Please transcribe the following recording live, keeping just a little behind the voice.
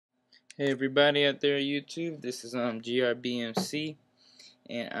Hey everybody out there on YouTube, this is GRBMC,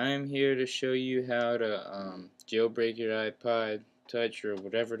 and I'm here to show you how to jailbreak your iPod Touch or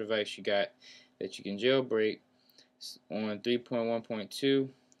whatever device you got that you can jailbreak on 3.1.2.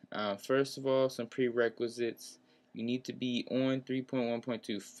 First of all, some prerequisites. You need to be on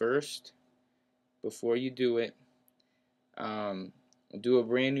 3.1.2 first before you do it. Do a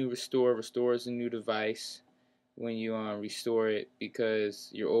brand new restore. Restore is a new device when you restore it, because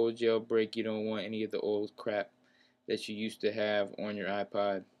your old jailbreak, you don't want any of the old crap that you used to have on your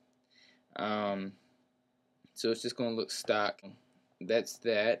iPod. So it's just gonna look stock. That's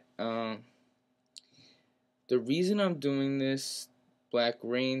that. The reason I'm doing this Black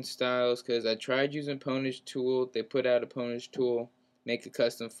Rain style is because I tried using Pwnage tool. They put out a Pwnage tool, make a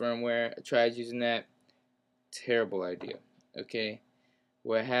custom firmware. I tried using that. Terrible idea. Okay,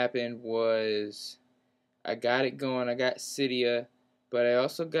 what happened was I got it going. I got Cydia, but I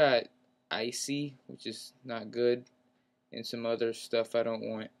also got Icy, which is not good, and some other stuff I don't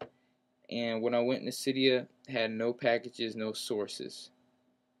want. And when I went into Cydia, it had no packages, no sources.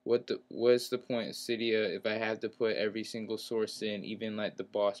 What's the point of Cydia if I have to put every single source in, even like the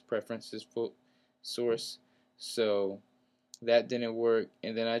boss preferences source? So that didn't work.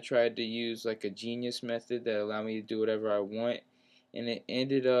 And then I tried to use like a Genius method that allowed me to do whatever I want, and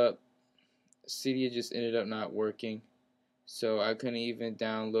Cydia just ended up not working, so I couldn't even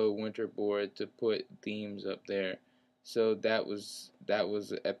download Winterboard to put themes up there. So that was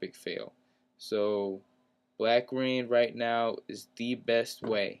an epic fail. So Black Rain right now is the best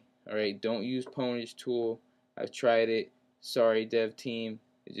way. Alright, don't use Pwnage tool. I've tried it. Sorry dev team,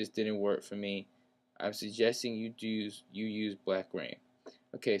 it just didn't work for me. I'm suggesting you use Black Rain.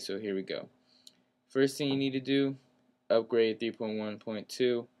 Okay, so here we go. First thing you need to do, upgrade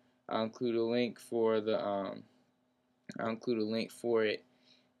 3.1.2. I'll include a link for it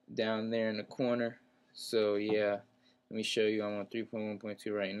down there in the corner. So yeah, let me show you. I'm on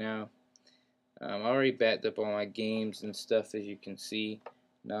 3.1.2 right now. I already backed up all my games and stuff, as you can see,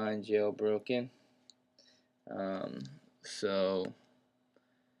 non-jailbroken. So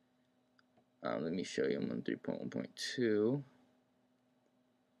let me show you. I'm on 3.1.2.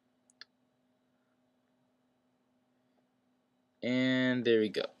 And there we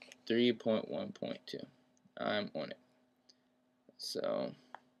go, 3.1.2. I'm on it. So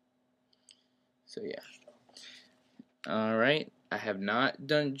yeah. Alright, I have not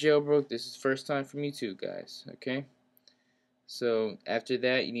done jailbroke. This is the first time for me too, guys. Okay, so after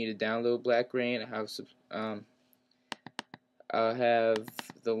that, you need to download Black Rain. I'll have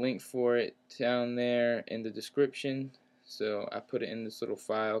the link for it down there in the description. So I put it in this little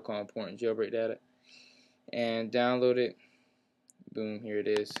file called important jailbreak data, and download it. Boom, here it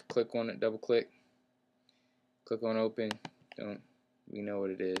is. Click on it, double click on open. We know what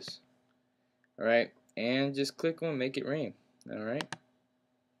it is. Alright, and just click on make it rain. Alright,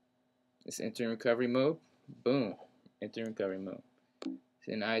 it's enter in recovery mode. Boom, enter in recovery mode. It's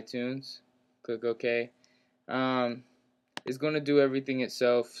in iTunes. Click OK. It's going to do everything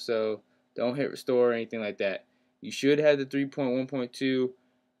itself, so don't hit restore or anything like that. You should have the 3.1.2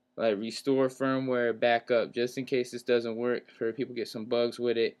 like restore firmware backup just in case this doesn't work, for people get some bugs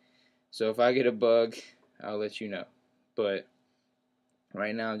with it. So if I get a bug, I'll let you know. But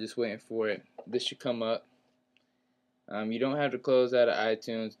right now I'm just waiting for it. This should come up. You don't have to close out of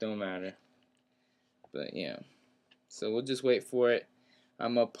iTunes, don't matter. But yeah, so we'll just wait for it.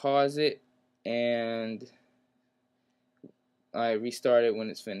 I'm gonna pause it and I restart it when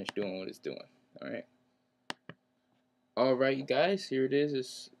it's finished doing what it's doing. Alright you guys, here it is.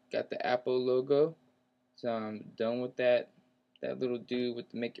 It's got the Apple logo. So I'm done with that little dude with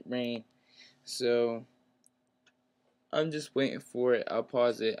the make it rain. So I'm just waiting for it. I'll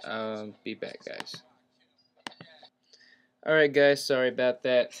pause it. I'll be back, guys. Alright guys, sorry about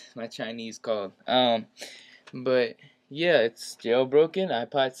that. My Chinese called. But yeah, it's jailbroken.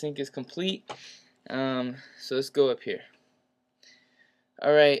 iPod sync is complete. So let's go up here.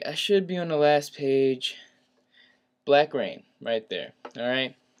 Alright, I should be on the last page. Black Rain, right there.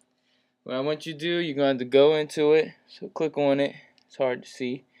 Alright. What I want you to do, you're going to go into it. So click on it. It's hard to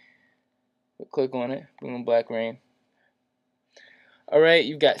see. But click on it. Boom, Black Rain. Alright,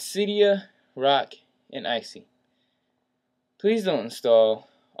 you've got Cydia, Rock, and Icy. Please don't install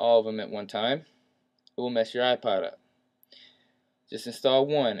all of them at one time. It will mess your iPod up. Just install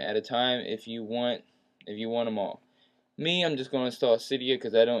one at a time if you want them all. Me, I'm just going to install Cydia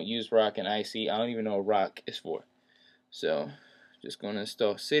because I don't use Rock and Icy. I don't even know what Rock is for. So, just going to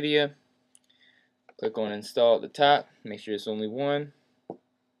install Cydia. Click on install at the top. Make sure it's only one.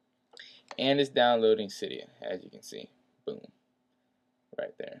 And it's downloading Cydia, as you can see. Boom.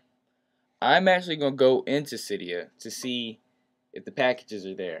 Right there. I'm actually gonna go into Cydia to see if the packages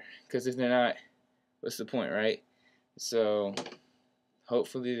are there, because if they're not, what's the point, right? So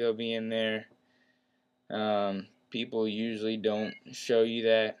hopefully they'll be in there. People usually don't show you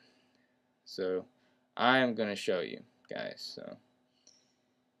that, so I am gonna show you guys. So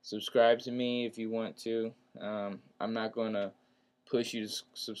subscribe to me if you want to. I'm not gonna push you to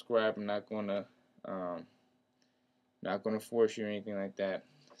subscribe. I'm not gonna force you or anything like that.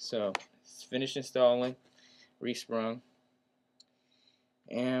 So it's finished installing, resprung,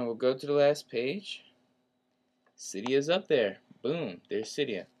 and we'll go to the last page. Cydia's up there. Boom, there's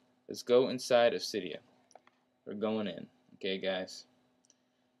Cydia. Let's go inside of Cydia. We're going in. Okay, guys.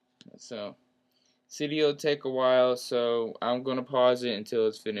 So Cydia will take a while, so I'm gonna pause it until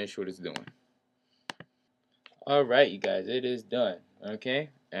it's finished what it's doing. Alright, you guys, it is done. Okay,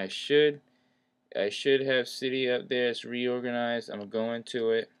 I should have Cydia up there. It's reorganized. I'm going to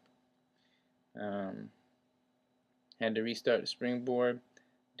it. Had to restart the springboard.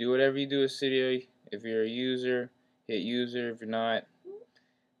 Do whatever you do with Cydia. If you're a user, hit user. If you're not,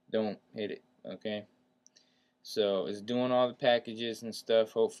 don't hit it. Okay. So it's doing all the packages and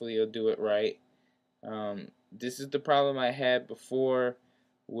stuff. Hopefully it'll do it right. This is the problem I had before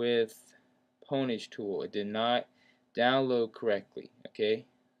with Pwnage tool. It did not download correctly. Okay.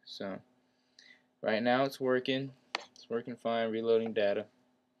 So right now it's working. It's working fine. Reloading data.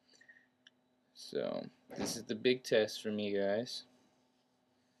 So this is the big test for me, guys.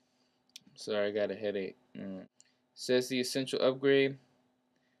 Sorry, I got a headache. Says the essential upgrade.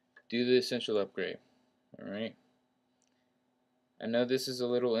 Do the essential upgrade. Alright. I know this is a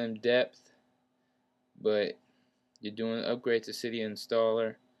little in depth, but you're doing an upgrade to Cydia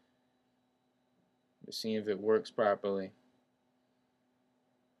installer. We're seeing if it works properly.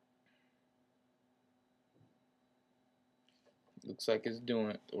 Looks like it's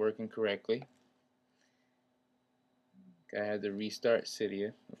working correctly. I had to restart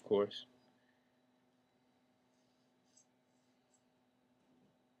Cydia, of course.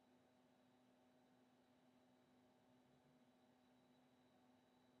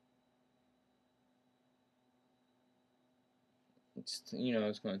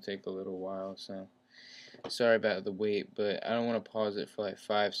 It's going to take a little while, so sorry about the wait, but I don't want to pause it for like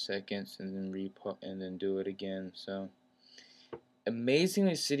 5 seconds and then do it again. So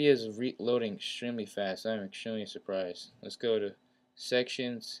amazingly, Cydia is reloading extremely fast. I'm extremely surprised. Let's go to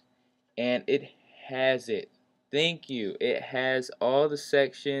sections, and it has it. Thank you. It has all the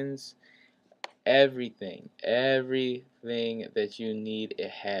sections, everything that you need. It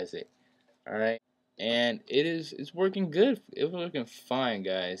has it. All right. And it's working good. It's working fine,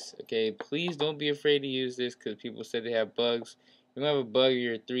 guys. Okay, please don't be afraid to use this because people said they have bugs. You don't have a bug,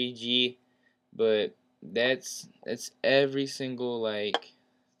 you're 3G, but that's every single like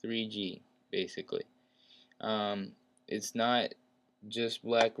 3G basically. It's not just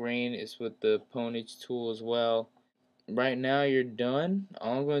Black Rain. It's with the Pwnage tool as well. Right now you're done.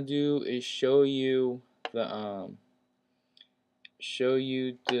 All I'm gonna do is show you the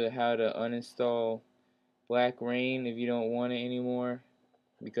how to uninstall Black Rain if you don't want it anymore,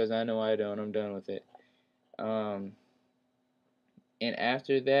 because I know I don't. I'm done with it. And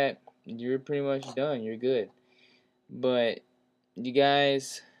after that, you're pretty much done. You're good. But you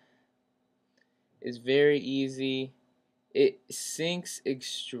guys, it's very easy. It syncs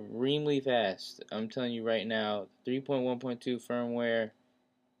extremely fast. I'm telling you right now, 3.1.2 firmware,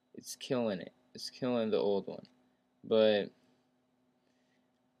 it's killing it. It's killing the old one. But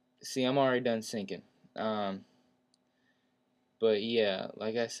see, I'm already done syncing. But yeah,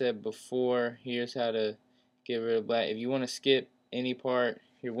 like I said before, here's how to get rid of black. If you want to skip any part,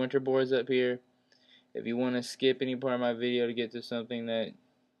 your winter board's up here. If you want to skip any part of my video to get to something that's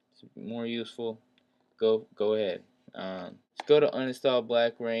more useful, go ahead. Just go to uninstall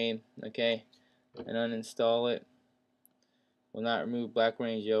Black Rain, okay, and uninstall it. Will not remove Black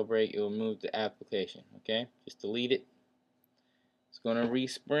Rain Jailbreak. It will remove the application, okay. Just delete it. It's gonna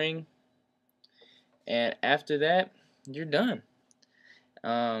respring, and after that, you're done.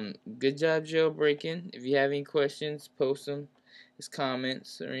 Good job jailbreaking. If you have any questions, post them as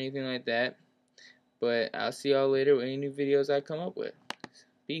comments or anything like that. But I'll see y'all later with any new videos I come up with.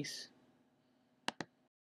 Peace.